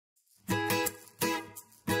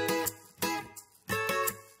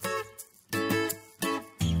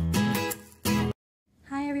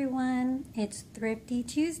It's Thrifty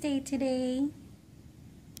Tuesday today.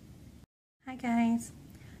 Hi guys.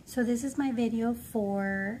 So this is my video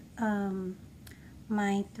for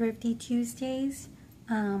my Thrifty Tuesdays.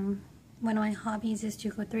 One of my hobbies is to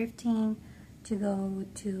go thrifting, to go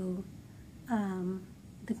to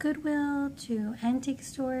the Goodwill, to antique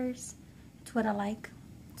stores. It's what I like.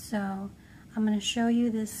 So I'm going to show you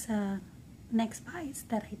this next buys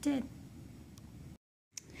that I did.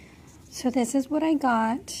 So this is what I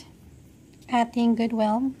got at the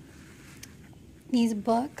Goodwill. These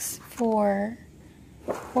books for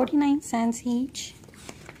 49 cents each,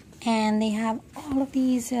 and they have all of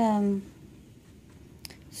these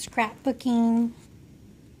scrapbooking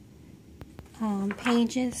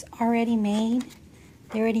pages already made.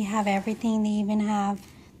 They already have everything. They even have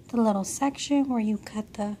the little section where you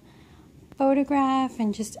cut the photograph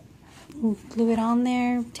and just glue it on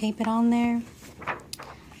there, tape it on there.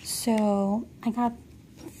 So I got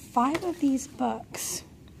 5 of these books.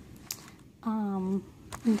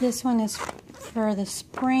 This one is for the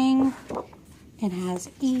spring. It has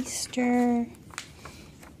Easter.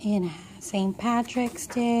 It has St. Patrick's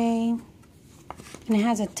Day. And it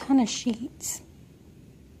has a ton of sheets.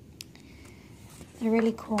 They're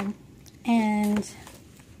really cool. And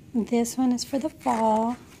this one is for the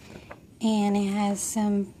fall. And it has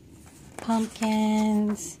some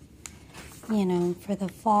pumpkins, you know, for the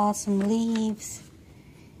fall, some leaves,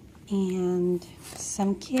 and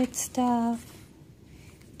some kid stuff.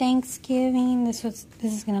 Thanksgiving. This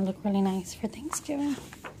is gonna look really nice for Thanksgiving.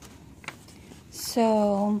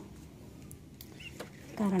 So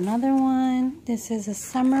got another one. This is a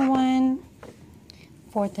summer one.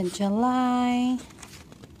 4th of July.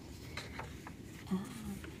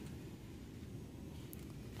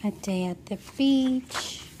 A day at the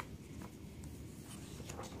beach.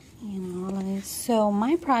 You know, all of this. So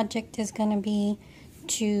my project is going to be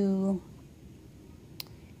to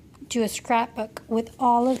do a scrapbook with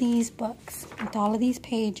all of these books, with all of these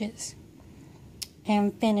pages,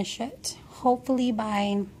 and finish it. Hopefully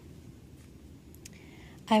by,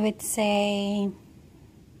 I would say,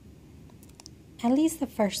 at least the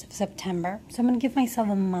 1st of September. So I'm going to give myself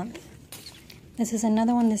a month. This is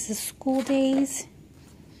another one. This is school days.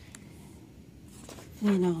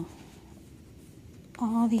 You know,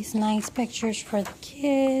 all these nice pictures for the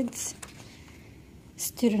kids.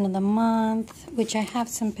 Student of the month, which I have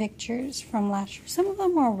some pictures from last year. Some of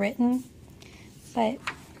them were written, but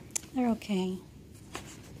they're okay.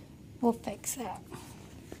 We'll fix that.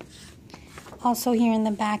 Also here in the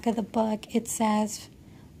back of the book, it says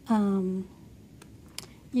you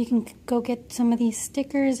can go get some of these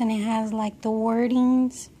stickers, and it has like the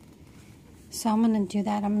wordings. So I'm going to do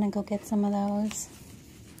that. I'm going to go get some of those.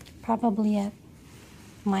 Probably at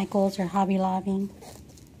Michael's or Hobby Lobby.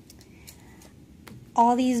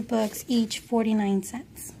 All these books, each 49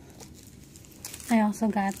 cents. I also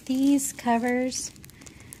got these covers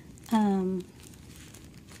for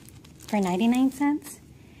 99 cents.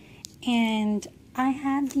 And I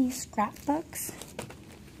had these scrapbooks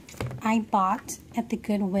I bought at the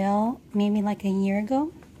Goodwill maybe like a year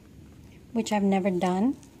ago, which I've never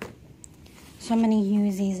done. So I'm going to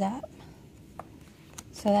use these up.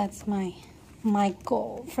 So that's my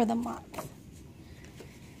goal for the month.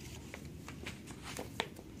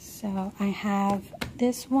 So I have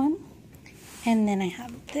this one, and then I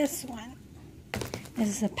have this one. This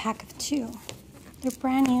is a pack of 2. They're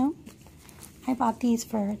brand new. I bought these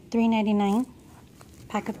for $3.99,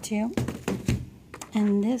 pack of 2.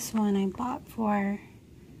 And this one I bought for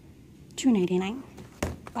 $2.99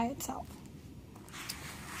 by itself.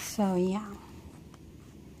 So yeah.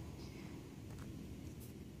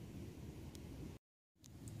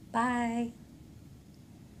 Bye.